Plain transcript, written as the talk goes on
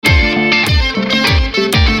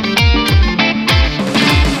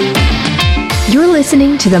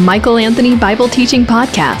listening to the Michael Anthony Bible Teaching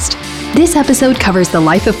Podcast. This episode covers the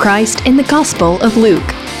life of Christ in the Gospel of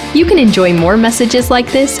Luke. You can enjoy more messages like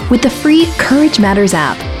this with the free Courage Matters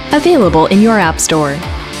app, available in your app store.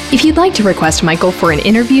 If you'd like to request Michael for an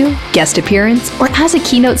interview, guest appearance, or as a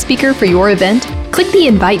keynote speaker for your event, click the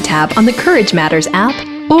Invite tab on the Courage Matters app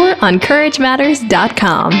or on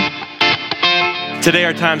CourageMatters.com. Today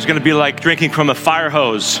our time is going to be like drinking from a fire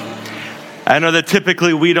hose. I know that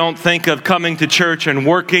typically we don't think of coming to church and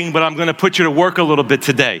working, but I'm going to put you to work a little bit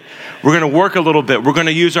today. We're going to work a little bit. We're going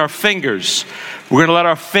to use our fingers. We're going to let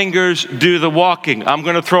our fingers do the walking. I'm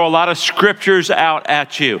going to throw a lot of scriptures out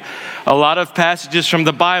at you. A lot of passages from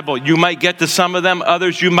the Bible. You might get to some of them,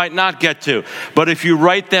 others you might not get to. But if you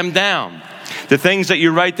write them down, the things that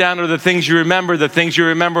you write down are the things you remember. The things you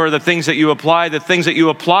remember are the things that you apply. The things that you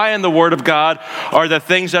apply in the Word of God are the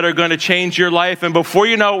things that are going to change your life. And before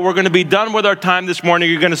you know it, we're going to be done with our time this morning.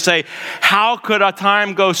 You're going to say, how could our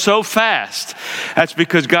time go so fast? That's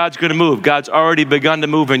because God's going to move. God's already begun to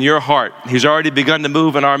move in your heart. He's already begun to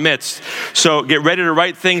move in our midst. So get ready to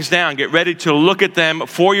write things down. Get ready to look at them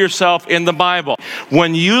for yourself in the Bible.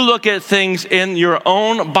 When you look at things in your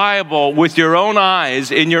own Bible, with your own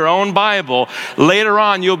eyes, in your own Bible, later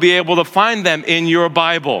on, you'll be able to find them in your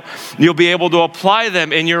Bible. You'll be able to apply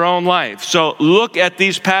them in your own life. So look at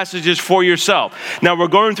these passages for yourself. Now, we're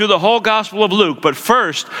going through the whole Gospel of Luke, but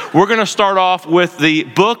first, we're going to start off with the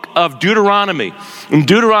book of Deuteronomy. In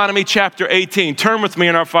Deuteronomy chapter 18, turn with me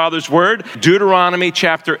in our Father's Word. Deuteronomy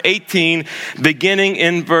chapter 18, beginning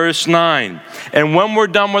in verse 9. And when we're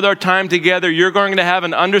done with our time together, you're going to have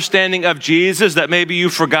an understanding of Jesus that maybe you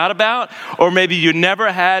forgot about, or maybe you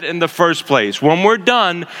never had in the first place. When we're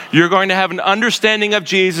done, you're going to have an understanding of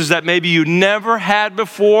Jesus that maybe you never had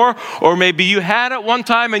before, or maybe you had at one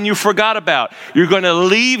time and you forgot about. You're going to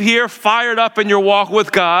leave here fired up in your walk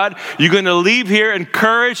with God. You're going to leave here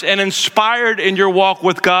encouraged and inspired in your walk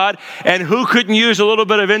with God. And who couldn't use a little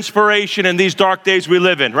bit of inspiration in these dark days we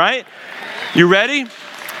live in, right? You ready?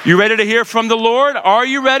 You ready to hear from the Lord? Are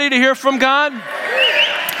you ready to hear from God?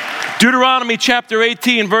 Deuteronomy chapter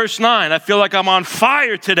 18, verse 9. I feel like I'm on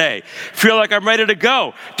fire today. Feel like I'm ready to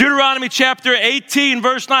go. Deuteronomy chapter 18,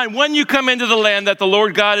 verse 9. When you come into the land that the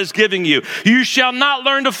Lord God is giving you, you shall not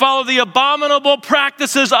learn to follow the abominable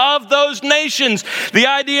practices of those nations. The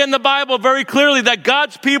idea in the Bible very clearly that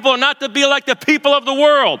God's people are not to be like the people of the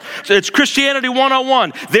world. So it's Christianity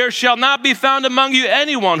 101. There shall not be found among you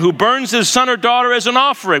anyone who burns his son or daughter as an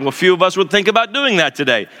offering. Well, few of us would think about doing that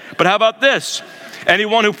today. But how about this?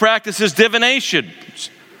 Anyone who practices divination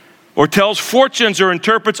or tells fortunes or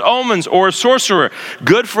interprets omens or a sorcerer.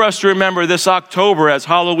 Good for us to remember this October as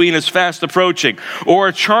Halloween is fast approaching. Or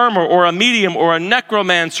a charmer or a medium or a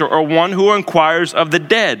necromancer or one who inquires of the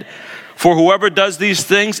dead. For whoever does these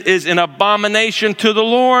things is an abomination to the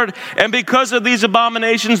Lord. And because of these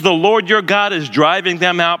abominations, the Lord your God is driving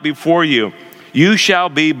them out before you. You shall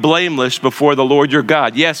be blameless before the Lord your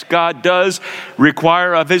God. Yes, God does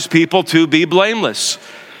require of his people to be blameless.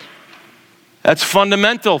 That's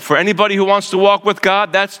fundamental for anybody who wants to walk with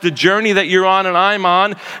God. That's the journey that you're on and I'm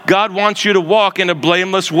on. God wants you to walk in a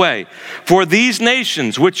blameless way. For these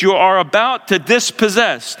nations which you are about to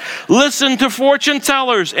dispossess, listen to fortune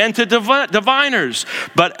tellers and to diviners.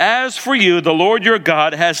 But as for you, the Lord your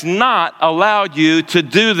God has not allowed you to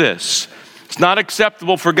do this. It's not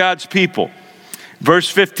acceptable for God's people. Verse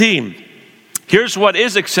 15, here's what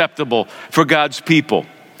is acceptable for God's people.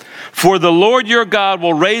 For the Lord your God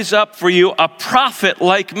will raise up for you a prophet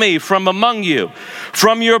like me from among you,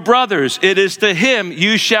 from your brothers. It is to him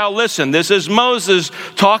you shall listen. This is Moses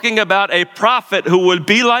talking about a prophet who would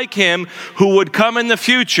be like him, who would come in the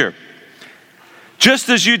future. Just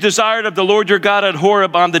as you desired of the Lord your God at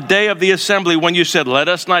Horeb on the day of the assembly, when you said, let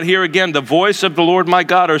us not hear again the voice of the Lord my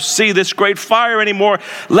God, or see this great fire anymore,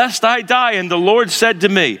 lest I die. And the Lord said to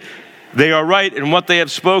me, they are right in what they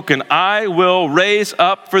have spoken. I will raise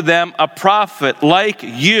up for them a prophet like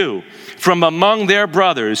you from among their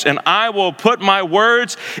brothers, and I will put my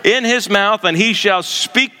words in his mouth, and he shall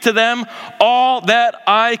speak to them all that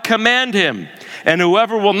I command him. And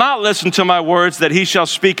whoever will not listen to my words that he shall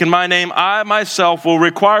speak in my name, I myself will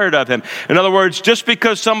require it of him. In other words, just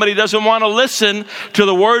because somebody doesn't want to listen to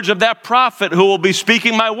the words of that prophet who will be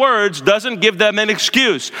speaking my words doesn't give them an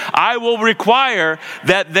excuse. I will require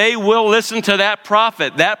that they will listen to that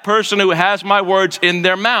prophet, that person who has my words in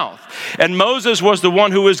their mouth. And Moses was the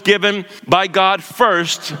one who was given by God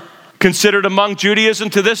first, considered among Judaism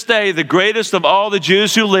to this day the greatest of all the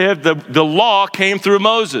Jews who lived. The law came through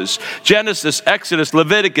Moses. Genesis, Exodus,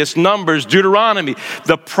 Leviticus, Numbers, Deuteronomy.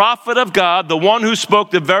 The prophet of God, the one who spoke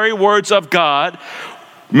the very words of God,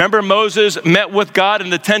 Remember, Moses met with God in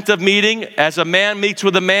the tent of meeting. As a man meets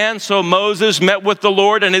with a man, so Moses met with the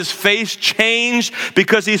Lord, and his face changed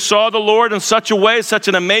because he saw the Lord in such a way, such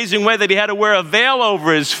an amazing way, that he had to wear a veil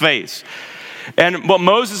over his face. And what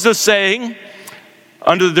Moses is saying,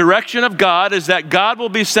 under the direction of God, is that God will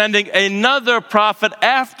be sending another prophet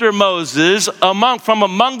after Moses from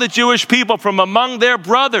among the Jewish people, from among their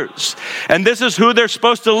brothers. And this is who they're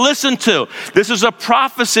supposed to listen to. This is a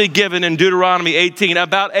prophecy given in Deuteronomy 18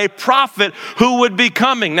 about a prophet who would be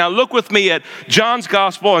coming. Now look with me at John's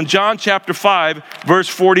Gospel in John chapter 5, verse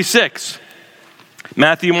 46.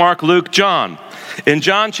 Matthew, Mark, Luke, John. In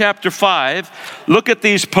John chapter 5, look at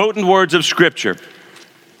these potent words of Scripture.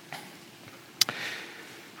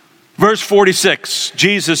 Verse 46,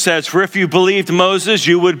 Jesus says, "For if you believed Moses,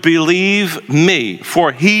 you would believe me,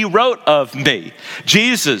 for he wrote of me."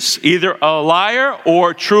 Jesus, either a liar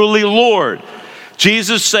or truly Lord.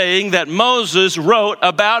 Jesus saying that Moses wrote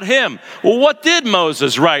about him. Well, what did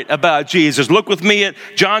Moses write about Jesus? Look with me at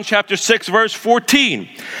John chapter 6, verse 14.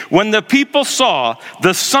 When the people saw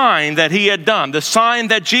the sign that he had done, the sign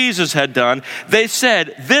that Jesus had done, they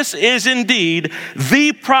said, "This is indeed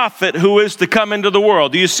the prophet who is to come into the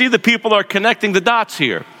world." Do you see the people are connecting the dots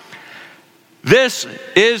here? This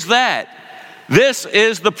is that. This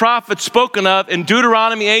is the prophet spoken of in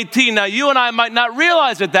Deuteronomy 18. Now, you and I might not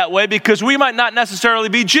realize it that way because we might not necessarily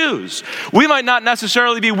be Jews. We might not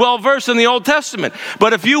necessarily be well-versed in the Old Testament.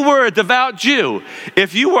 But if you were a devout Jew,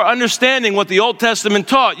 if you were understanding what the Old Testament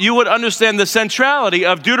taught, you would understand the centrality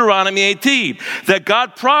of Deuteronomy 18. That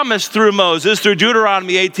God promised through Moses, through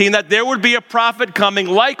Deuteronomy 18, that there would be a prophet coming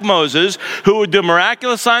like Moses who would do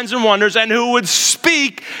miraculous signs and wonders and who would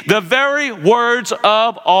speak the very words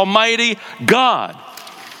of Almighty God.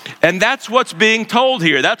 And that's what's being told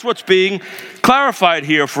here. That's what's being clarified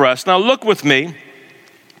here for us. Now look with me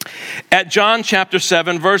at John chapter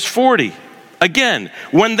 7, verse 40. Again,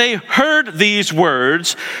 when they heard these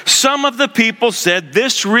words, some of the people said,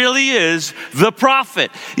 "This really is the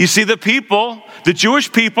prophet." You see, the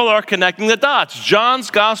Jewish people are connecting the dots.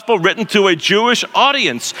 John's gospel written to a Jewish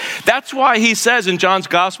audience. That's why he says in John's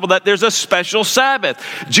gospel that there's a special Sabbath.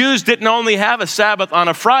 Jews didn't only have a Sabbath on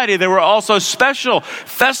a Friday, there were also special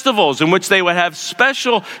festivals in which they would have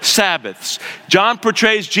special Sabbaths. John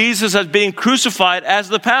portrays Jesus as being crucified as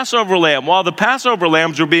the Passover lamb. While the Passover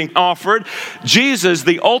lambs were being offered, Jesus,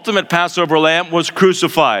 the ultimate Passover lamb, was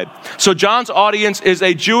crucified. So John's audience is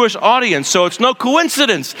a Jewish audience. So it's no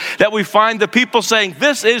coincidence that we find the people saying,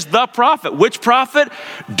 "This is the prophet." Which prophet?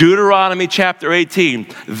 Deuteronomy chapter 18.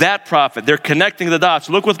 That prophet. They're connecting the dots.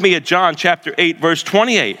 Look with me at John chapter 8, verse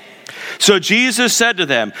 28. So Jesus said to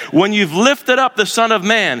them, "When you've lifted up the Son of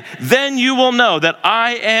Man, then you will know that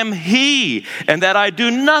I am He, and that I do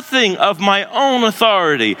nothing of my own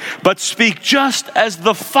authority, but speak just as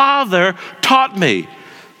the Father taught me."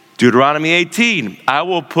 Deuteronomy 18, "I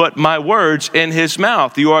will put my words in his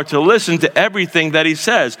mouth." You are to listen to everything that he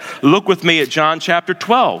says. Look with me at John chapter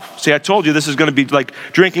 12. See, I told you this is going to be like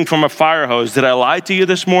drinking from a fire hose. Did I lie to you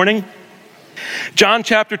this morning? John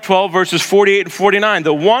chapter 12, verses 48 and 49.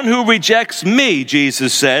 "The one who rejects me,"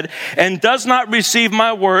 Jesus said, "and does not receive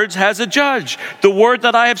my words has a judge. The word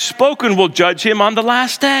that I have spoken will judge him on the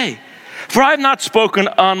last day. For I have not spoken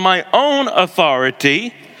on my own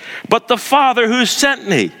authority, but the Father who sent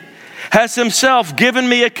me has himself given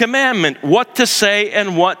me a commandment, what to say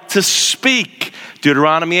and what to speak."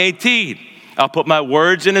 Deuteronomy 18. "I'll put my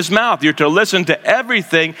words in his mouth." You're to listen to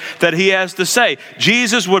everything that he has to say.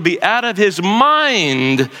 Jesus would be out of his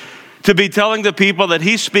mind to be telling the people that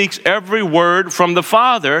he speaks every word from the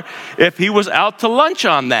Father if he was out to lunch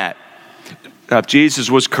on that. Now, if Jesus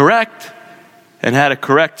was correct and had a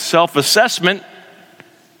correct self-assessment,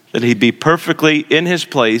 then he'd be perfectly in his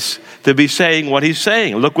place to be saying what he's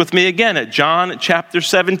saying. Look with me again at John chapter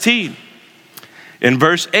 17 in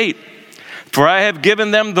verse 8. "For I have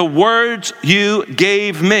given them the words you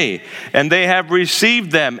gave me, and they have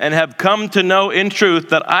received them and have come to know in truth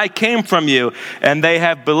that I came from you, and they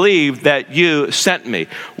have believed that you sent me."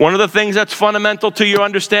 One of the things that's fundamental to your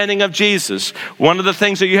understanding of Jesus, one of the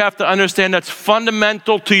things that you have to understand that's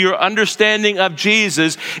fundamental to your understanding of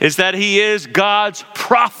Jesus is that he is God's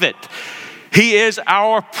prophet. He is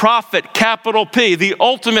our prophet, capital P, the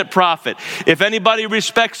ultimate prophet. If anybody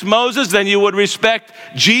respects Moses, then you would respect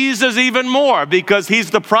Jesus even more because he's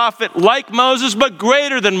the prophet like Moses, but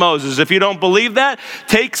greater than Moses. If you don't believe that,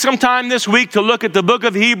 take some time this week to look at the book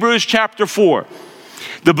of Hebrews chapter 4.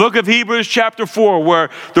 The book of Hebrews chapter 4,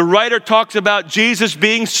 where the writer talks about Jesus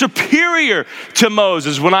being superior to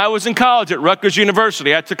Moses. When I was in college at Rutgers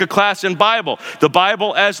University, I took a class in Bible, the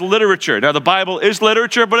Bible as literature. Now, the Bible is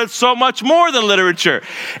literature, but it's so much more than literature.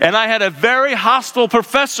 And I had a very hostile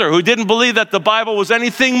professor who didn't believe that the Bible was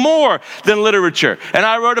anything more than literature. And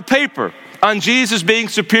I wrote a paper on Jesus being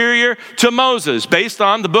superior to Moses based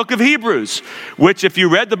on the book of Hebrews, which if you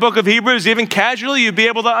read the book of Hebrews even casually, you'd be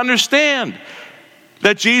able to understand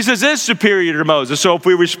that Jesus is superior to Moses. So if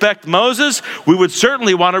we respect Moses, we would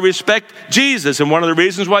certainly want to respect Jesus. And one of the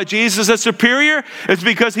reasons why Jesus is superior is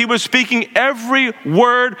because he was speaking every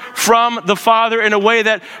word from the Father in a way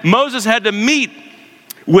that Moses had to meet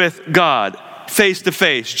with God face to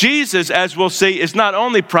face. Jesus, as we'll see, is not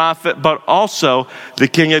only prophet, but also the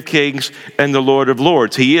King of Kings and the Lord of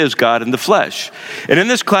Lords. He is God in the flesh. And in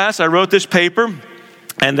this class, I wrote this paper,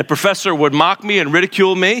 and the professor would mock me and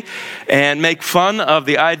ridicule me and make fun of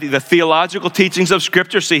the theological teachings of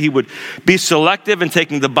Scripture. See, he would be selective in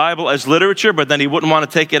taking the Bible as literature, but then he wouldn't want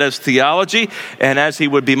to take it as theology. And as he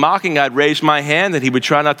would be mocking, I'd raise my hand, and he would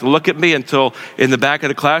try not to look at me until in the back of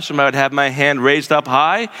the classroom, I would have my hand raised up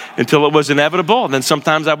high until it was inevitable. And then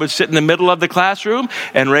sometimes I would sit in the middle of the classroom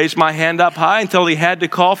and raise my hand up high until he had to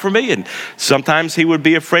call for me. And sometimes he would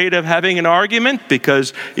be afraid of having an argument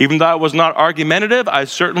because even though I was not argumentative,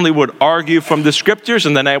 I certainly would argue from the Scriptures.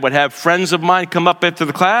 And then I would have friends of mine come up into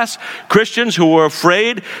the class, Christians who were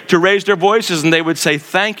afraid to raise their voices, and they would say,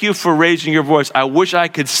 "Thank you for raising your voice. I wish I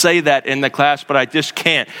could say that in the class, but I just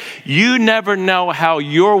can't." You never know how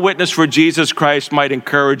your witness for Jesus Christ might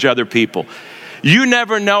encourage other people. You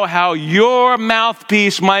never know how your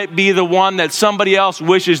mouthpiece might be the one that somebody else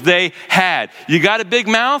wishes they had. You got a big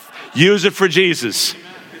mouth? Use it for Jesus.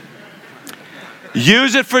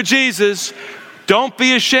 Use it for Jesus. Don't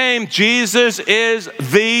be ashamed. Jesus is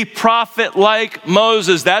the prophet like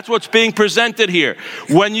Moses. That's what's being presented here.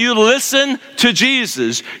 When you listen to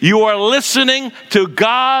Jesus, you are listening to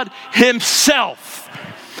God himself.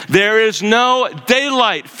 There is no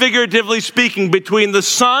daylight, figuratively speaking, between the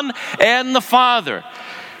Son and the Father.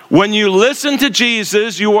 When you listen to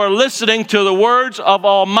Jesus, you are listening to the words of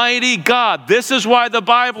Almighty God. This is why the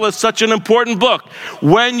Bible is such an important book.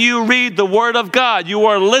 When you read the Word of God, you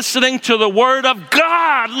are listening to the Word of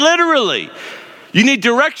God, literally. You need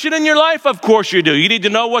direction in your life? Of course you do. You need to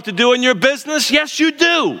know what to do in your business? Yes, you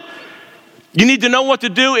do. You need to know what to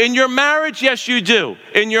do in your marriage? Yes, you do.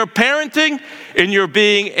 In your parenting, in your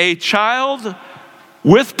being a child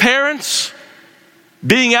with parents,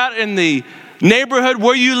 being out in the neighborhood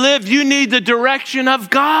where you live, you need the direction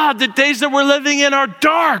of God. The days that we're living in are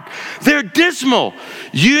dark. They're dismal.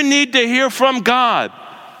 You need to hear from God.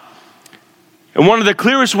 And one of the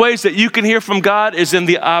clearest ways that you can hear from God is in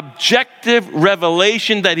the objective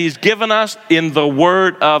revelation that he's given us in the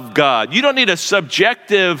Word of God. You don't need a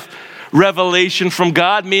subjective revelation from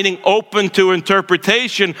God, meaning open to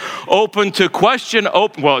interpretation, open to question,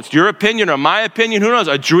 well, it's your opinion or my opinion, who knows,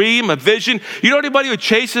 a dream, a vision. You know anybody who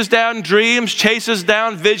chases down dreams, chases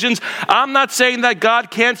down visions? I'm not saying that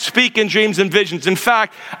God can't speak in dreams and visions. In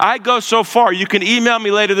fact, I go so far, you can email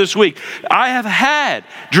me later this week. I have had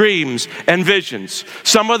dreams and visions.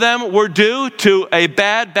 Some of them were due to a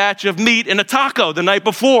bad batch of meat in a taco the night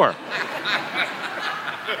before.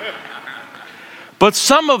 But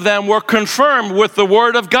some of them were confirmed with the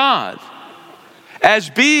Word of God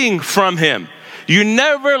as being from him. You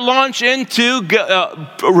never launch into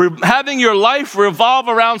having your life revolve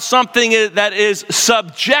around something that is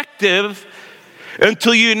subjective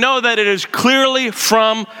until you know that it is clearly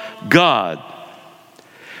from God.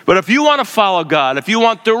 But if you want to follow God, if you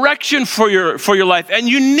want direction for your life, and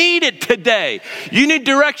you need it today, you need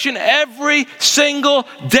direction every single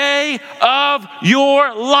day of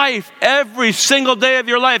your life. Every single day of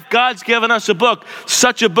your life, God's given us a book,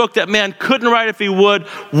 such a book that man couldn't write if he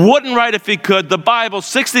wouldn't write if he could. The Bible,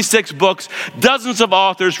 66 books, dozens of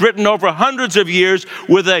authors, written over hundreds of years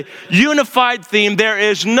with a unified theme. There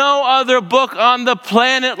is no other book on the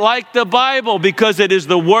planet like the Bible because it is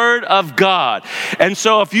the Word of God. And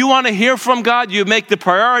so if you want to hear from God, you make the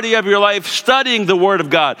priority of your life studying the Word of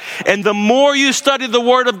God. And the more you study the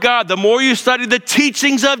Word of God, the more you study the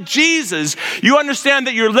teachings of Jesus, you understand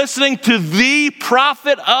that you're listening to the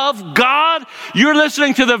prophet of God. You're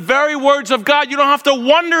listening to the very words of God. You don't have to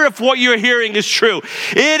wonder if what you're hearing is true.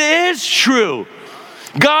 It is true.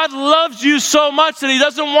 God loves you so much that he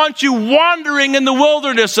doesn't want you wandering in the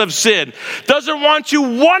wilderness of sin. Doesn't want you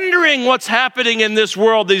wondering what's happening in this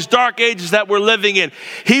world, these dark ages that we're living in.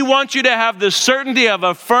 He wants you to have the certainty of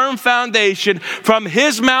a firm foundation from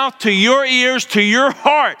his mouth to your ears to your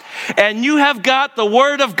heart. And you have got the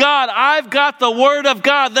word of God. I've got the word of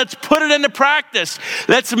God. Let's put it into practice.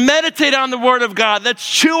 Let's meditate on the word of God. Let's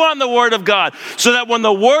chew on the word of God so that when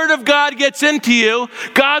the word of God gets into you,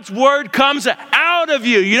 God's word comes out of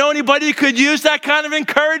you. You know anybody who could use that kind of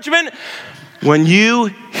encouragement? When you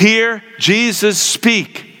hear Jesus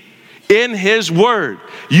speak in his word,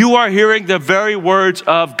 you are hearing the very words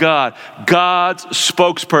of God, God's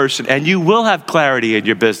spokesperson, and you will have clarity in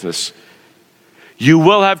your business. You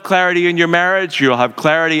will have clarity in your marriage. You'll have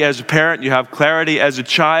clarity as a parent. You have clarity as a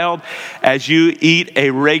child. As you eat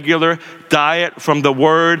a regular diet from the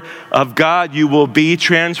Word of God, you will be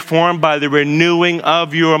transformed by the renewing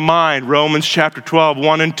of your mind. Romans chapter 12,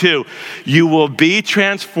 1 and 2. You will be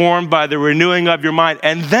transformed by the renewing of your mind.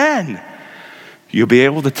 And then you'll be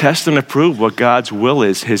able to test and approve what God's will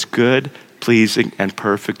is, his good, pleasing, and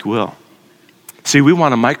perfect will. See, we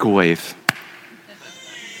want a microwave.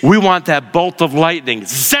 We want that bolt of lightning,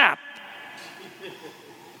 zap.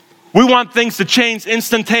 We want things to change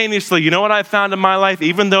instantaneously. You know what I found in my life?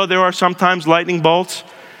 Even though there are sometimes lightning bolts,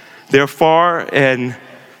 they're far and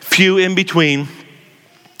few in between.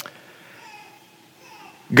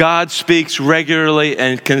 God speaks regularly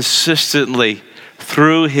and consistently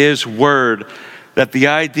through his word. That the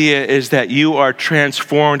idea is that you are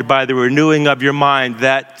transformed by the renewing of your mind.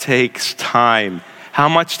 That takes time. How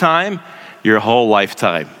much time? Your whole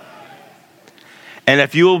lifetime. And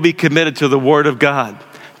if you will be committed to the word of God,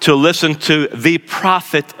 to listen to the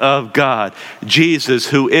prophet of God, Jesus,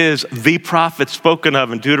 who is the prophet spoken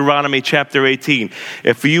of in Deuteronomy chapter 18.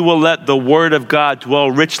 If you will let the word of God dwell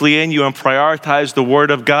richly in you and prioritize the word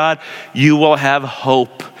of God, you will have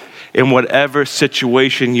hope in whatever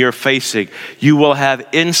situation you're facing. You will have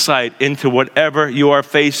insight into whatever you are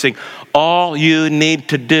facing. All you need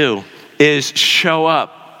to do is show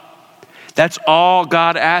up. That's all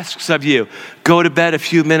God asks of you. Go to bed a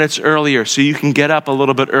few minutes earlier so you can get up a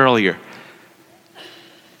little bit earlier.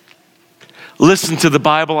 Listen to the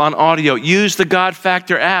Bible on audio. Use the God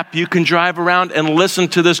Factor app. You can drive around and listen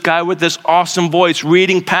to this guy with this awesome voice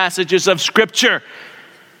reading passages of Scripture.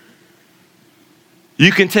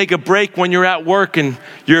 You can take a break when you're at work and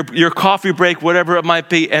your coffee break, whatever it might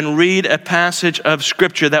be, and read a passage of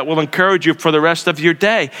Scripture that will encourage you for the rest of your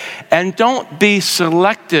day. And don't be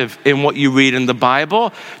selective in what you read in the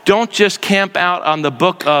Bible. Don't just camp out on the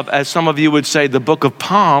book of, as some of you would say, the book of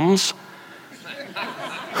Palms,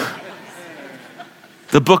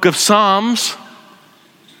 the book of Psalms,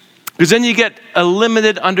 because then you get a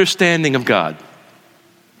limited understanding of God.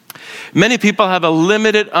 Many people have a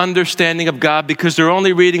limited understanding of God because they're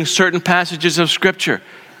only reading certain passages of Scripture.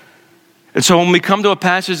 And so when we come to a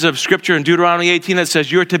passage of Scripture in Deuteronomy 18 that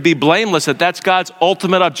says you're to be blameless, that's God's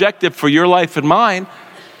ultimate objective for your life and mine,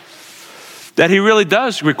 that he really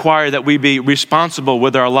does require that we be responsible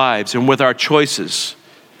with our lives and with our choices.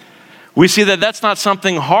 We see that that's not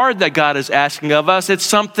something hard that God is asking of us. It's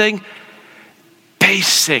something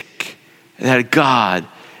basic that God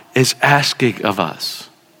is asking of us.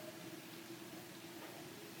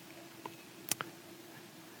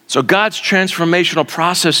 So God's transformational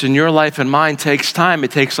process in your life and mine takes time.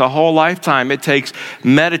 It takes a whole lifetime. It takes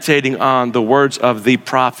meditating on the words of the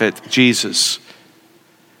prophet Jesus.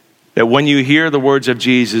 That when you hear the words of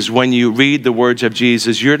Jesus, when you read the words of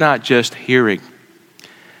Jesus, you're not just hearing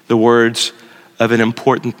the words of an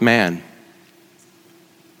important man.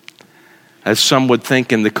 As some would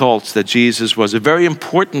think in the cults that Jesus was a very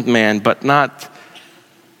important man, but not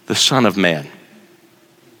the Son of Man.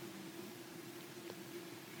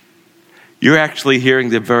 You're actually hearing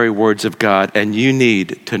the very words of God, and you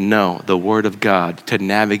need to know the word of God to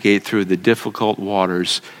navigate through the difficult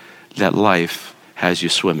waters that life has you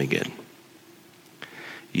swimming in.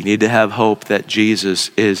 You need to have hope that Jesus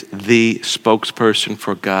is the spokesperson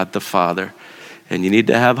for God the Father. And you need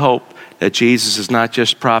to have hope that Jesus is not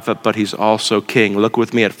just prophet, but he's also king. Look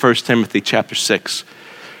with me at 1 Timothy chapter 6.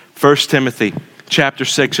 1 Timothy chapter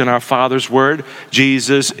 6 in our Father's word,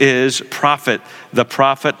 Jesus is prophet, the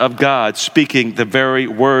prophet of God, speaking the very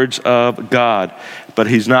words of God. But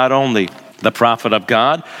he's not only the prophet of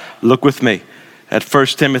God. Look with me at 1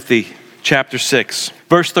 Timothy chapter 6,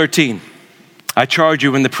 verse 13. I charge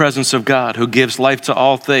you in the presence of God, who gives life to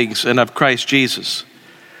all things, and of Christ Jesus,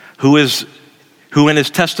 who in his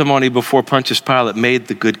testimony before Pontius Pilate made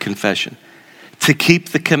the good confession. to keep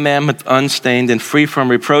the commandment unstained and free from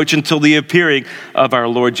reproach until the appearing of our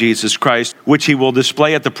Lord Jesus Christ, which he will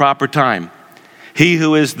display at the proper time. He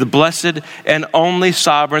who is the blessed and only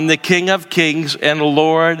sovereign, the King of kings and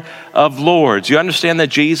Lord of lords. You understand that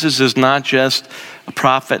Jesus is not just a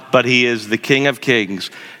prophet, but he is the King of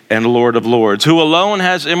kings and Lord of lords, who alone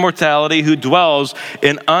has immortality, who dwells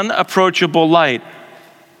in unapproachable light,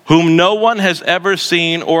 whom no one has ever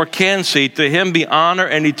seen or can see. To him be honor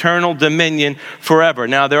and eternal dominion forever.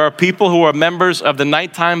 Now, there are people who are members of the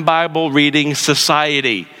Nighttime Bible Reading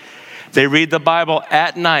Society. They read the Bible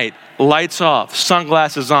at night, lights off,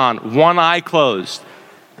 sunglasses on, one eye closed.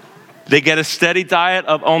 They get a steady diet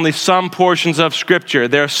of only some portions of Scripture.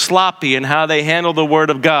 They're sloppy in how they handle the Word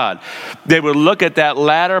of God. They would look at that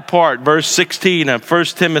latter part, verse 16 of 1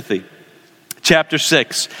 Timothy chapter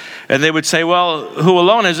 6, and they would say, well, who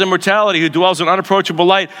alone has immortality, who dwells in unapproachable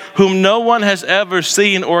light, whom no one has ever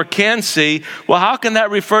seen or can see. Well, how can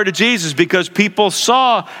that refer to Jesus? Because people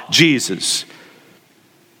saw Jesus.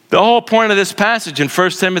 The whole point of this passage in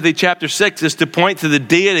 1 Timothy chapter 6 is to point to the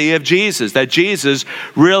deity of Jesus, that Jesus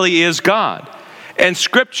really is God. And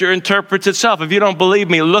Scripture interprets itself. If you don't believe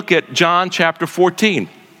me, look at John chapter 14.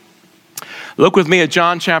 Look with me at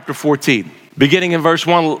John chapter 14. Beginning in verse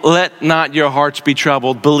 1, let not your hearts be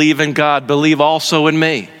troubled. Believe in God. Believe also in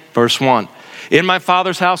me. Verse 1. In my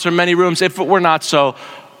Father's house are many rooms. If it were not so,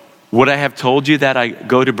 would I have told you that I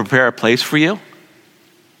go to prepare a place for you?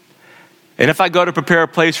 And if I go to prepare a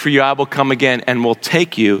place for you, I will come again and will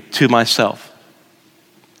take you to myself,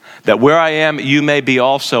 that where I am, you may be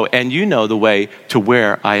also, and you know the way to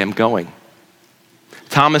where I am going.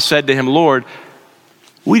 Thomas said to him, Lord,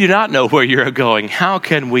 we do not know where you're going. How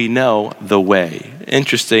can we know the way?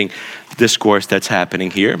 Interesting discourse that's happening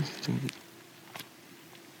here.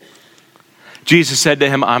 Jesus said to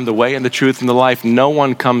him, I'm the way and the truth and the life. No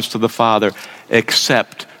one comes to the Father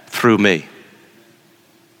except through me.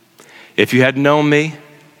 If you had known me,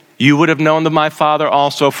 you would have known my Father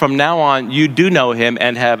also. From now on, you do know him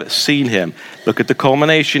and have seen him. Look at the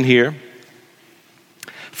culmination here.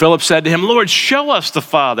 Philip said to him, Lord, show us the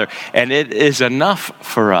Father, and it is enough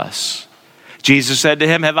for us. Jesus said to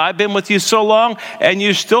him, have I been with you so long, and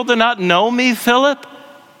you still do not know me, Philip?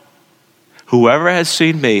 Whoever has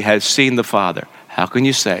seen me has seen the Father. How can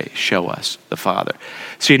you say, show us the Father?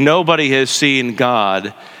 See, nobody has seen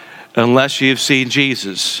God unless you've seen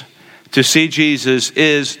Jesus. To see Jesus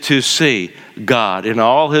is to see God in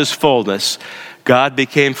all his fullness. God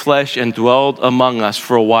became flesh and dwelled among us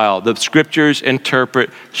for a while. The Scriptures interpret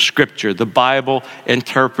Scripture. The Bible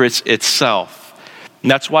interprets itself.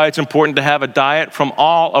 And that's why it's important to have a diet from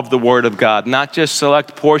all of the Word of God, not just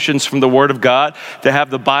select portions from the Word of God, to have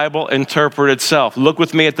the Bible interpret itself. Look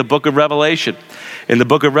with me at the book of Revelation. In the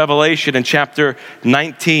book of Revelation in chapter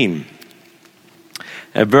 19,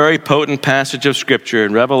 a very potent passage of Scripture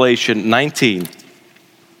in Revelation 19.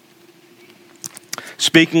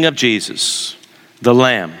 Speaking of Jesus, the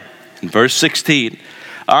Lamb, in verse 16,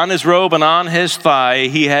 on his robe and on his thigh,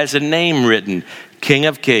 he has a name written, King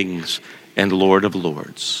of Kings and Lord of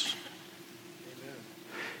Lords.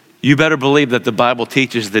 You better believe that the Bible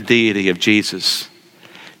teaches the deity of Jesus.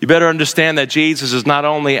 You better understand that Jesus is not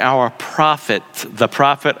only our prophet, the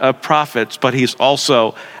prophet of prophets, but he's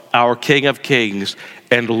also our King of Kings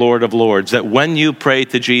and Lord of Lords. That when you pray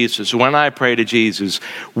to Jesus, when I pray to Jesus,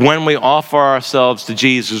 when we offer ourselves to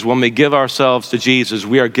Jesus, when we give ourselves to Jesus,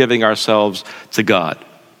 we are giving ourselves to God.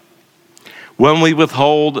 When we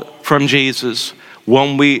withhold from Jesus,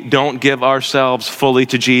 when we don't give ourselves fully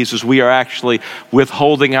to Jesus, we are actually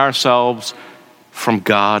withholding ourselves from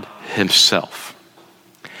God himself.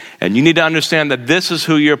 And you need to understand that this is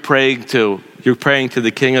who you're praying to. You're praying to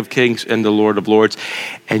the King of Kings and the Lord of Lords.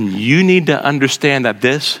 And you need to understand that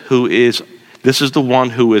this is the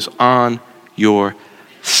one who is on your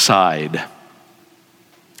side.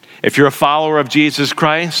 If you're a follower of Jesus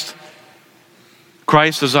Christ,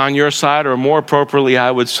 Christ is on your side, or more appropriately,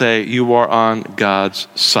 I would say you are on God's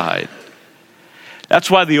side.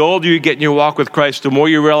 That's why the older you get in your walk with Christ, the more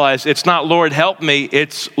you realize it's not, Lord, help me.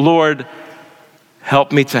 It's, Lord,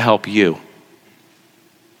 help me to help you.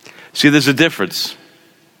 See, there's a difference.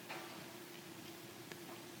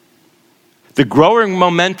 The growing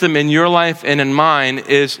momentum in your life and in mine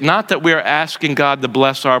is not that we are asking God to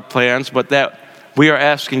bless our plans, but that we are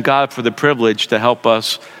asking God for the privilege to help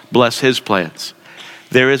us bless his plans.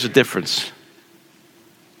 There is a difference.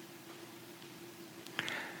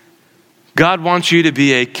 God wants you to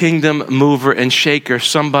be a kingdom mover and shaker,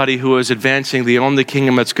 somebody who is advancing the only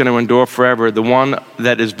kingdom that's going to endure forever, the one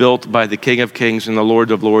that is built by the King of Kings and the Lord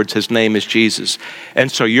of Lords. His name is Jesus. And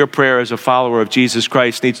so your prayer as a follower of Jesus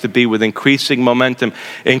Christ needs to be with increasing momentum,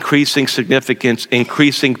 increasing significance,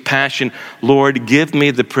 increasing passion. Lord, give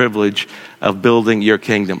me the privilege of building your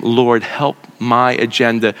kingdom. Lord, help my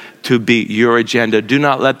agenda to be your agenda. Do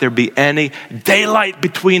not let there be any daylight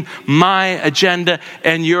between my agenda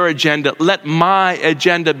and your agenda. Let my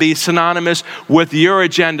agenda be synonymous with your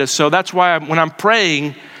agenda. So that's why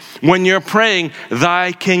when you're praying,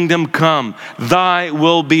 thy kingdom come, thy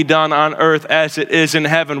will be done on earth as it is in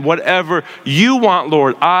heaven. Whatever you want,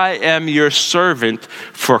 Lord, I am your servant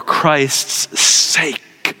for Christ's sake,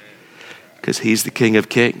 because he's the King of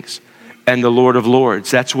Kings and the Lord of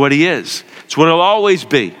Lords. That's what he is. It's what he'll always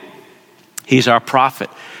be. He's our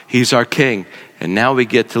prophet. He's our king. And now we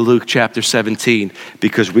get to Luke chapter 17,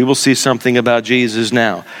 because we will see something about Jesus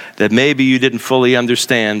now that maybe you didn't fully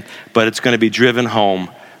understand, but it's going to be driven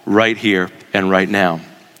home right here and right now.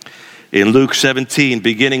 In Luke 17,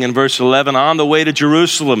 beginning in verse 11, on the way to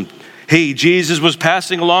Jerusalem, Jesus was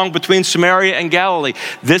passing along between Samaria and Galilee.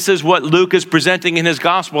 This is what Luke is presenting in his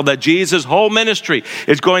gospel, that Jesus' whole ministry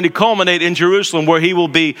is going to culminate in Jerusalem, where he will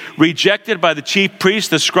be rejected by the chief priests,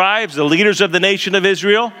 the scribes, the leaders of the nation of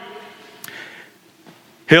Israel.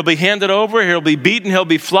 He'll be handed over, he'll be beaten, he'll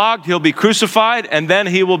be flogged, he'll be crucified, and then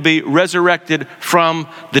he will be resurrected from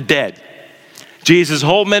the dead. Jesus'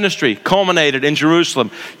 whole ministry culminated in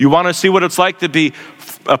Jerusalem. You want to see what it's like to be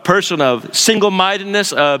a person of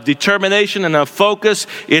single-mindedness, of determination, and of focus?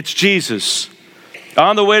 It's Jesus.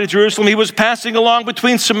 On the way to Jerusalem, he was passing along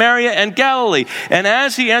between Samaria and Galilee. And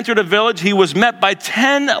as he entered a village, he was met by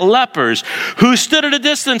 10 lepers who stood at a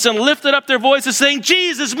distance and lifted up their voices, saying,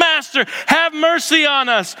 Jesus, Master, have mercy on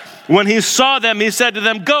us. When he saw them, he said to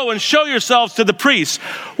them, go and show yourselves to the priests.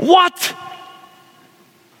 What?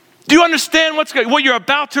 Do you understand what you're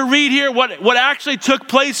about to read here? What actually took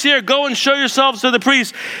place here? Go and show yourselves to the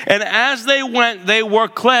priests. And as they went, they were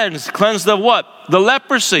cleansed. Cleansed of what? The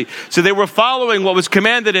leprosy. So they were following what was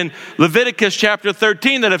commanded in Leviticus chapter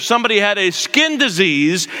 13, that if somebody had a skin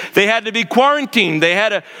disease, they had to be quarantined. They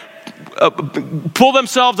had to pull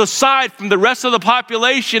themselves aside from the rest of the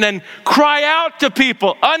population and cry out to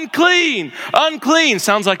people, unclean, unclean.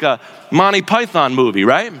 Sounds like a Monty Python movie,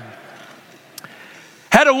 right?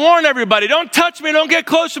 Had to warn everybody, don't touch me, don't get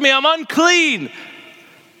close to me, I'm unclean.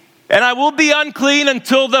 And I will be unclean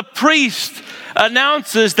until the priest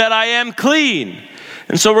announces that I am clean.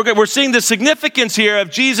 And so we're seeing the significance here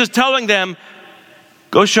of Jesus telling them,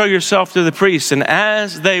 go show yourself to the priest. And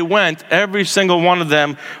as they went, every single one of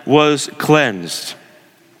them was cleansed.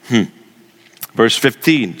 Verse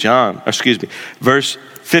 15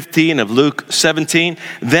 of Luke 17,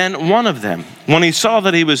 then one of them, when he saw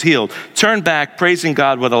that he was healed, turned back, praising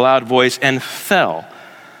God with a loud voice, and fell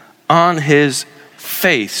on his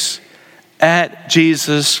face at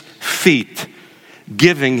Jesus' feet,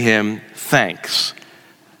 giving him thanks.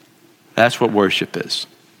 That's what worship is.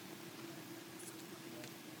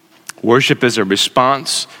 Worship is a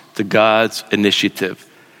response to God's initiative.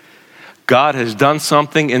 God has done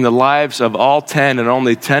something in the lives of all 10, and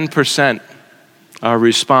only 10% are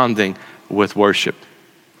responding with worship.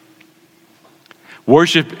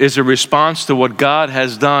 Worship is a response to what God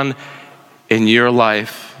has done in your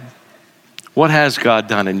life. What has God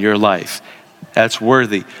done in your life that's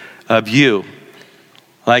worthy of you,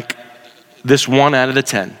 like this 1 out of the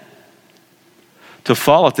 10, to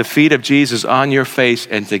fall at the feet of Jesus on your face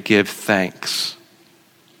and to give thanks?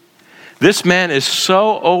 This man is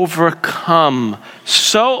so overcome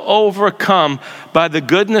by the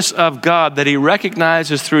goodness of God that he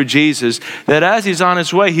recognizes through Jesus that as he's on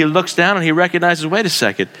his way, he looks down and he recognizes, wait a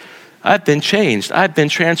second, I've been changed, I've been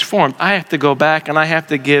transformed. I have to go back and I have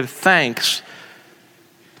to give thanks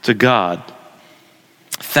to God.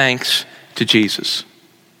 Thanks to Jesus.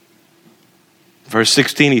 Verse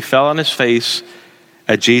 16, he fell on his face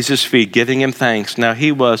at Jesus' feet, giving him thanks. Now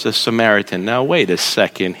he was a Samaritan. Now wait a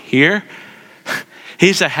second here.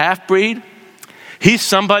 He's a half-breed. He's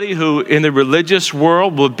somebody who in the religious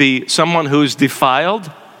world would be someone who's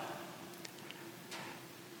defiled,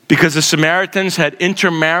 because the Samaritans had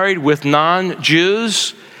intermarried with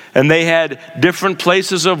non-Jews and they had different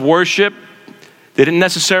places of worship. They didn't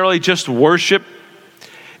necessarily just worship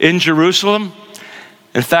in Jerusalem.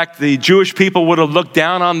 In fact, the Jewish people would have looked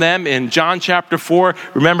down on them in John chapter 4.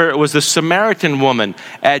 Remember, it was the Samaritan woman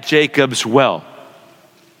at Jacob's well.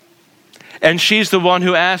 And she's the one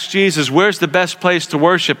who asked Jesus, where's the best place to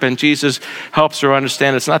worship? And Jesus helps her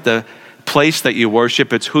understand it's not the place that you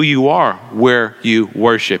worship, it's who you are where you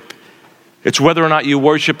worship. It's whether or not you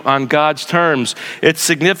worship on God's terms. It's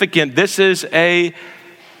significant. This is a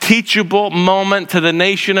teachable moment to the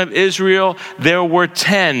nation of Israel. There were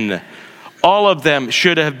 10. All of them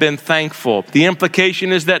should have been thankful. The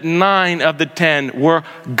implication is that 9 of the 10 were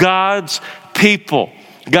God's people,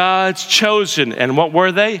 God's chosen. And what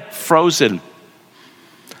were they? Frozen.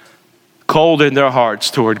 Cold in their hearts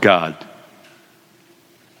toward God.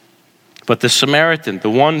 But the Samaritan, the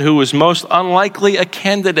one who was most unlikely a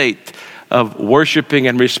candidate of worshiping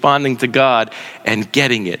and responding to God and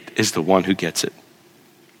getting it, is the one who gets it.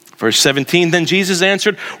 Verse 17, then Jesus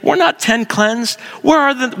answered, were not 10 cleansed? Where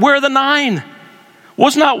are the 9?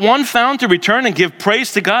 Was not one found to return and give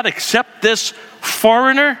praise to God except this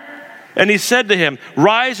foreigner? And he said to him,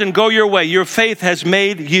 rise and go your way. Your faith has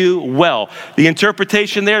made you well. The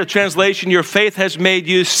interpretation there, the translation, your faith has made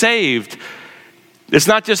you saved. It's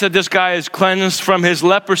not just that this guy is cleansed from his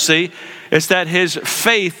leprosy. It's that his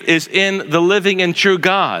faith is in the living and true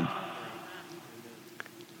God.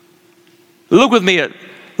 Look with me at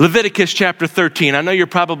Leviticus chapter 13. I know you're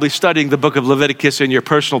probably studying the book of Leviticus in your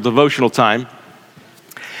personal devotional time.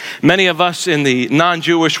 Many of us in the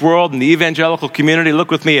non-Jewish world, in the evangelical community, look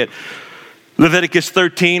with me at Leviticus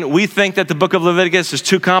 13. We think that the book of Leviticus is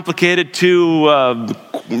too complicated, too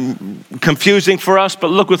confusing for us, but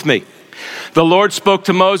look with me. The Lord spoke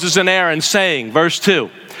to Moses and Aaron saying, verse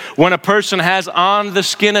 2, when a person has on the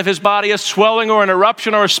skin of his body a swelling or an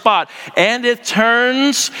eruption or a spot, and it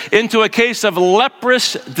turns into a case of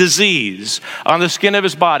leprous disease on the skin of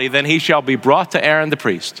his body, then he shall be brought to Aaron the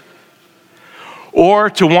priest,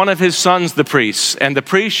 or to one of his sons the priests, and the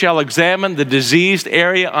priest shall examine the diseased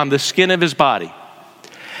area on the skin of his body.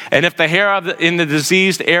 And if the hair in the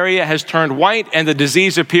diseased area has turned white and the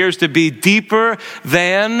disease appears to be deeper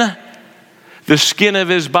than the skin of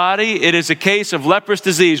his body, it is a case of leprous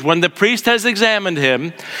disease. When the priest has examined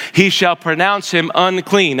him, he shall pronounce him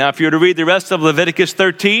unclean. Now, if you were to read the rest of Leviticus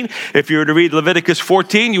 13, if you were to read Leviticus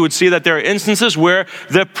 14, you would see that there are instances where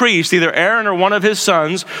the priest, either Aaron or one of his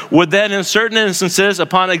sons, would then, in certain instances,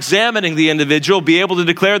 upon examining the individual, be able to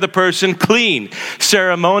declare the person clean,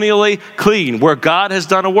 ceremonially clean, where God has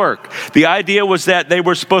done a work. The idea was that they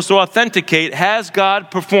were supposed to authenticate, has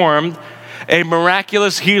God performed a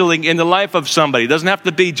miraculous healing in the life of somebody? It doesn't have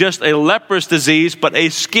to be just a leprous disease, but a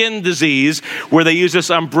skin disease, where they use this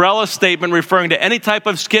umbrella statement referring to any type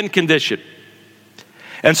of skin condition.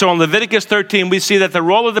 And so in Leviticus 13, we see that the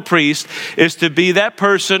role of the priest is to be that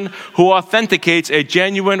person who authenticates a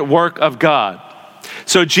genuine work of God.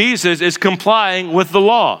 So Jesus is complying with the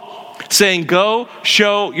law, saying, go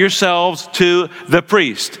show yourselves to the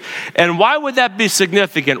priest. And why would that be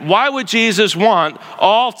significant? Why would Jesus want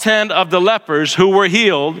all 10 of the lepers who were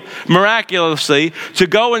healed miraculously to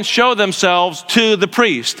go and show themselves to the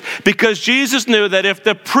priest? Because Jesus knew that if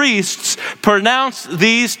the priests pronounced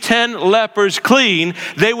these 10 lepers clean,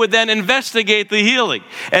 they would then investigate the healing.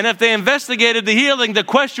 And if they investigated the healing, the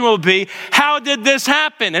question would be, how did this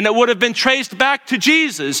happen? And it would have been traced back to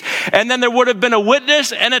Jesus. And then there would have been a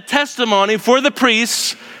witness and a testimony for the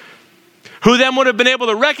priests, who then would have been able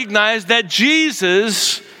to recognize that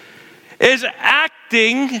Jesus is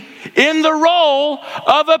acting in the role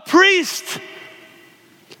of a priest.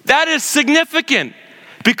 That is significant,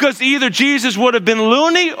 because either Jesus would have been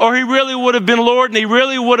loony or he really would have been Lord, and he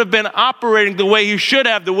really would have been operating the way he should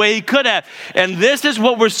have, the way he could have. And this is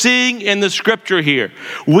what we're seeing in the scripture here.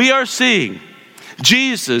 We are seeing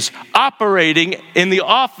Jesus operating in the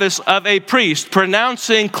office of a priest,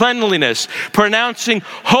 pronouncing cleanliness, pronouncing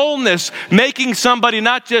wholeness, making somebody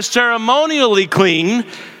not just ceremonially clean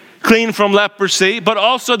from leprosy, but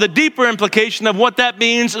also the deeper implication of what that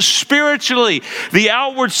means spiritually. The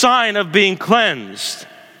outward sign of being cleansed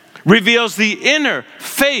reveals the inner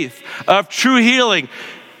faith of true healing.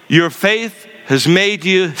 Your faith has made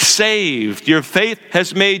you saved. Your faith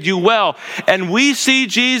has made you well. And we see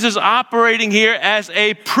Jesus operating here as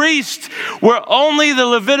a priest, where only the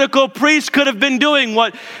Levitical priest could have been doing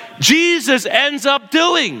what Jesus ends up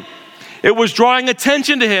doing. It was drawing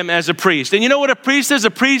attention to him as a priest. And you know what a priest is?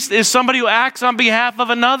 A priest is somebody who acts on behalf of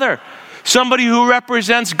another. Somebody who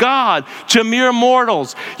represents God to mere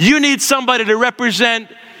mortals. You need somebody to represent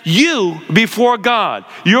you before God.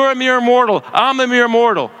 You're a mere mortal. I'm a mere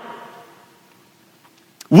mortal.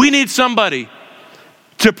 We need somebody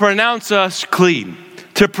to pronounce us clean,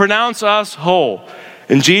 to pronounce us whole.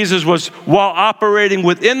 And Jesus was, while operating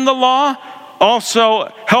within the law,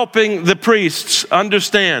 also helping the priests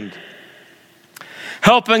understand,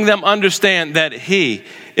 helping them understand that he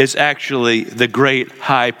is actually the great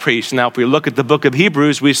high priest. Now, if we look at the book of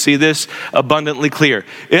Hebrews, we see this abundantly clear.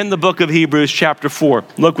 In the book of Hebrews chapter 4,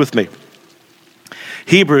 look with me.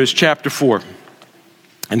 Hebrews chapter 4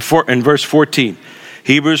 and verse 14.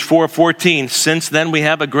 Hebrews 4:14, since then we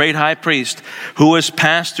have a great high priest who has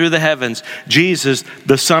passed through the heavens, Jesus,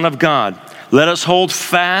 the Son of God. Let us hold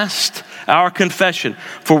fast our confession,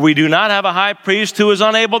 for we do not have a high priest who is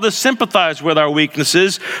unable to sympathize with our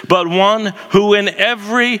weaknesses, but one who in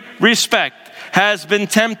every respect has been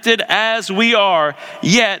tempted as we are,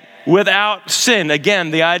 yet without sin.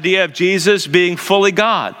 Again, the idea of Jesus being fully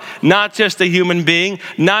God, not just a human being,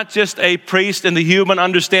 not just a priest in the human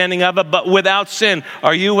understanding of it, but without sin.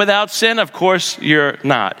 Are you without sin? Of course you're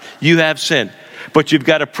not. You have sin. But you've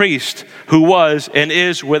got a priest who was and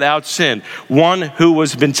is without sin, one who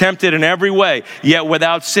has been tempted in every way, yet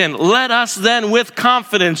without sin. Let us then with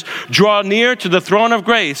confidence draw near to the throne of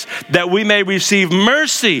grace, that we may receive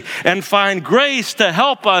mercy and find grace to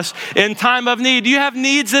help us in time of need. Do you have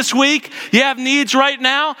needs this week? You have needs right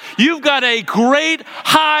now? You've got a great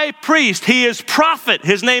high priest. He is prophet.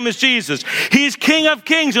 His name is Jesus. He's King of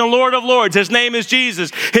kings and Lord of lords. His name is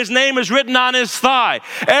Jesus. His name is written on his thigh.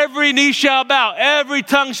 Every knee shall bow. Every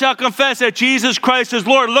tongue shall confess that Jesus Christ is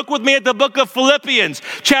Lord. Look with me at the book of Philippians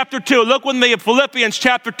chapter 2. Look with me at Philippians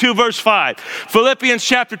chapter 2 verse 5. Philippians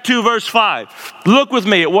chapter 2 verse 5. Look with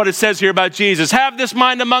me at what it says here about Jesus. Have this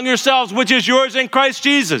mind among yourselves, which is yours in Christ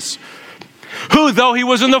Jesus, who, though he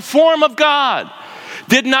was in the form of God,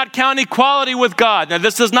 did not count equality with God. Now,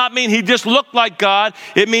 this does not mean he just looked like God.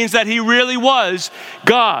 It means that he really was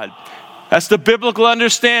God. That's the biblical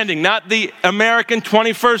understanding, not the American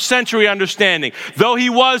 21st century understanding. Though he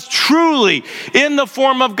was truly in the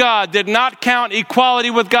form of God, did not count equality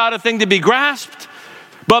with God a thing to be grasped,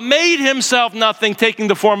 but made himself nothing, taking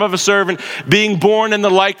the form of a servant, being born in the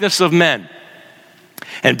likeness of men.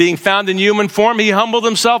 And being found in human form, he humbled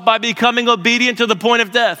himself by becoming obedient to the point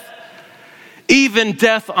of death, even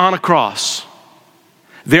death on a cross.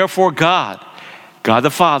 Therefore God the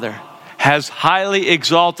Father, has highly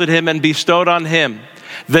exalted him and bestowed on him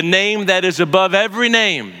the name that is above every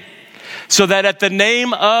name, so that at the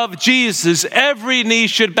name of Jesus every knee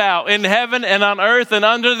should bow in heaven and on earth and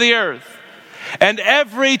under the earth, and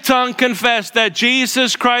every tongue confess that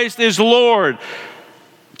Jesus Christ is Lord,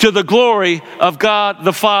 to the glory of God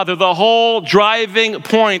the Father. The whole driving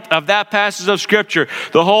point of that passage of Scripture,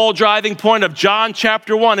 the whole driving point of John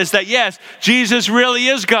chapter 1 is that yes, Jesus really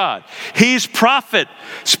is God. He's prophet,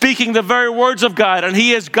 speaking the very words of God, and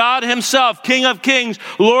he is God himself, King of kings,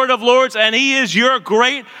 Lord of lords, and he is your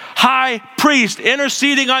great high priest,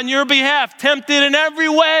 interceding on your behalf, tempted in every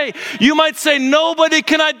way. You might say, nobody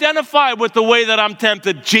can identify with the way that I'm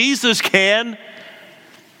tempted. Jesus can.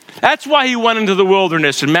 That's why he went into the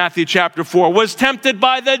wilderness in Matthew chapter 4, was tempted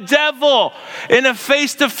by the devil in a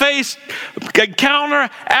face-to-face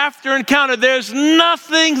encounter after encounter. There's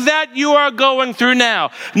nothing that you are going through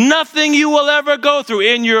now, nothing you will ever go through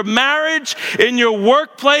in your marriage, in your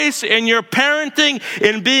workplace, in your parenting,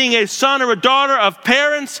 in being a son or a daughter of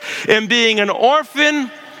parents, in being an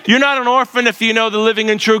orphan. You're not an orphan if you know the living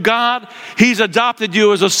and true God. He's adopted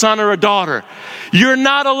you as a son or a daughter. You're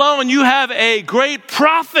not alone. You have a great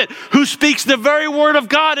prophet who speaks the very word of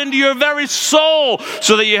God into your very soul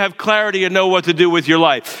so that you have clarity and know what to do with your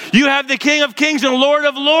life. You have the King of kings and Lord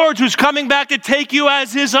of lords who's coming back to take you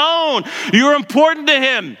as his own. You're important to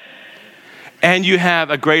him. And you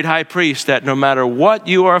have a great high priest that no matter what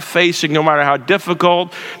you are facing, no matter how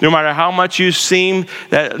difficult, no matter how much you seem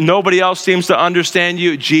that nobody else seems to understand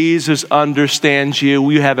you, Jesus understands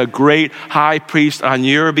you. You have a great high priest on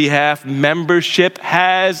your behalf. Membership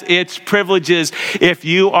has its privileges. If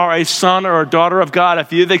you are a son or a daughter of God,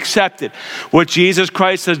 if you've accepted what Jesus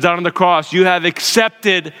Christ has done on the cross, you have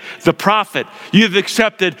accepted the prophet. You've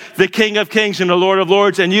accepted the King of kings and the Lord of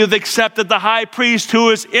lords, and you've accepted the high priest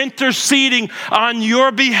who is interceding on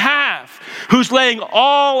your behalf, who's laying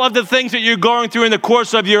all of the things that you're going through in the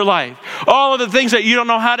course of your life, all of the things that you don't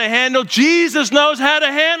know how to handle. Jesus knows how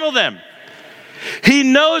to handle them. He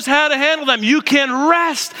knows how to handle them. You can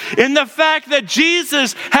rest in the fact that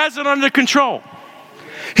Jesus has it under control.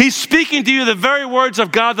 He's speaking to you the very words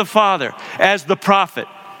of God the Father as the prophet.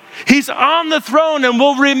 He's on the throne and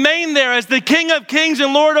will remain there as the King of kings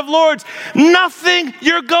and Lord of lords. Nothing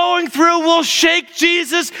you're going through will shake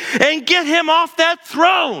Jesus and get him off that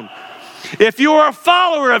throne. If you are a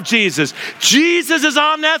follower of Jesus, Jesus is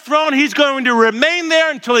on that throne. He's going to remain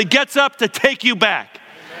there until he gets up to take you back.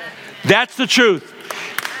 That's the truth.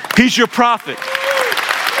 He's your prophet.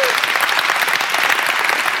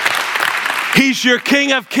 He's your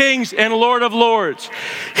King of kings and Lord of lords.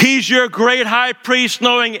 He's your great high priest,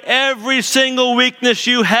 knowing every single weakness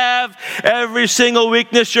you have, every single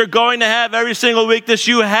weakness you're going to have, every single weakness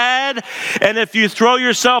you had. And if you throw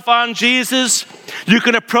yourself on Jesus, You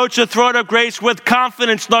can approach the throne of grace with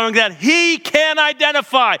confidence, knowing that He can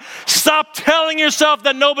identify. Stop telling yourself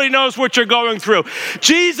that nobody knows what you're going through.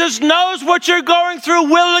 Jesus knows what you're going through,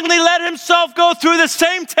 willingly let Himself go through the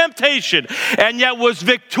same temptation, and yet was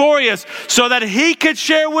victorious so that He could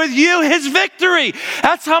share with you His victory.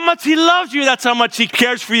 That's how much He loves you. That's how much He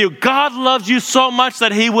cares for you. God loves you so much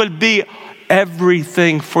that He would be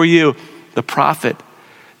everything for you. The prophet,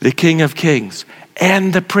 the King of Kings,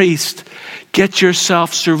 and the priest. Get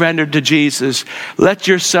yourself surrendered to Jesus. Let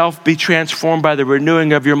yourself be transformed by the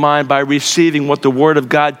renewing of your mind, by receiving what the Word of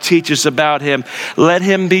God teaches about Him. Let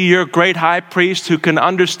Him be your great high priest who can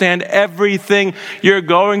understand everything you're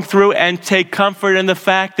going through and take comfort in the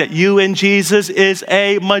fact that you in Jesus is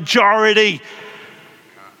a majority.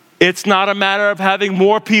 It's not a matter of having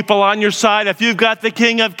more people on your side. If you've got the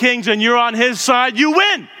King of Kings and you're on His side, you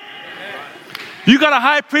win. You got a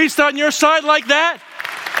high priest on your side like that,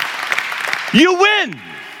 you win.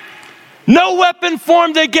 No weapon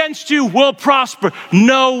formed against you will prosper.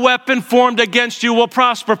 No weapon formed against you will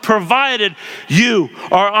prosper, provided you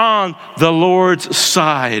are on the Lord's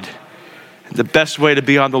side. The best way to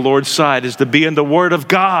be on the Lord's side is to be in the Word of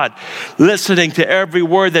God, listening to every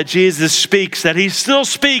word that Jesus speaks, that He still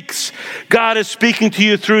speaks. God is speaking to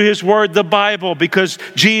you through His Word, the Bible, because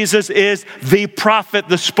Jesus is the prophet,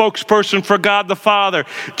 the spokesperson for God the Father.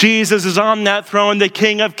 Jesus is on that throne, the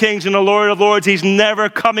King of Kings and the Lord of Lords. He's never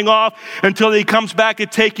coming off until He comes back to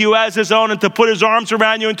take you as His own and to put His arms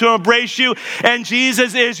around you and to embrace you. And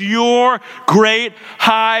Jesus is your great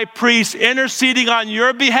high priest, interceding on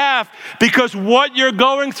your behalf, because what you're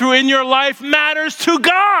going through in your life matters to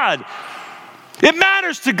God. It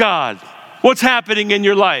matters to God what's happening in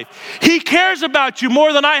your life. He cares about you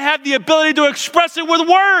more than I have the ability to express it with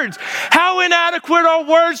words. How inadequate are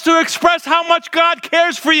words to express how much God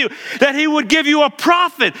cares for you? That He would give you a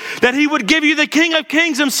prophet, that He would give you the King of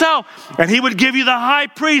Kings Himself, and He would give you the high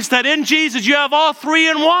priest, that in Jesus you have all three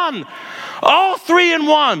in one. All three in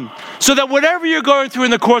one. So that whatever you're going through in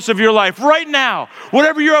the course of your life right now,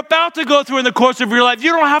 whatever you're about to go through in the course of your life, you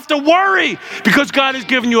don't have to worry, because God has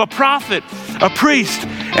given you a prophet, a priest,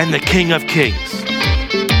 and the King of Kings.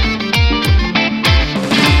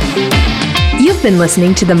 You've been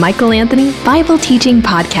listening to the Michael Anthony Bible Teaching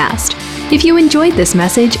Podcast. If you enjoyed this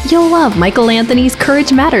message, you'll love Michael Anthony's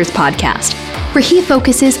Courage Matters podcast, where he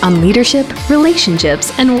focuses on leadership,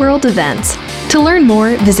 relationships, and world events. To learn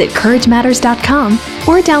more, visit CourageMatters.com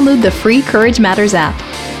or download the free Courage Matters app.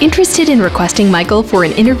 Interested in requesting Michael for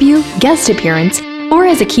an interview, guest appearance, or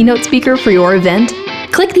as a keynote speaker for your event?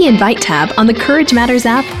 Click the Invite tab on the Courage Matters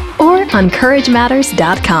app or on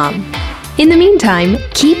CourageMatters.com. In the meantime,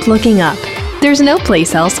 keep looking up. There's no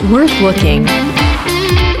place else worth looking.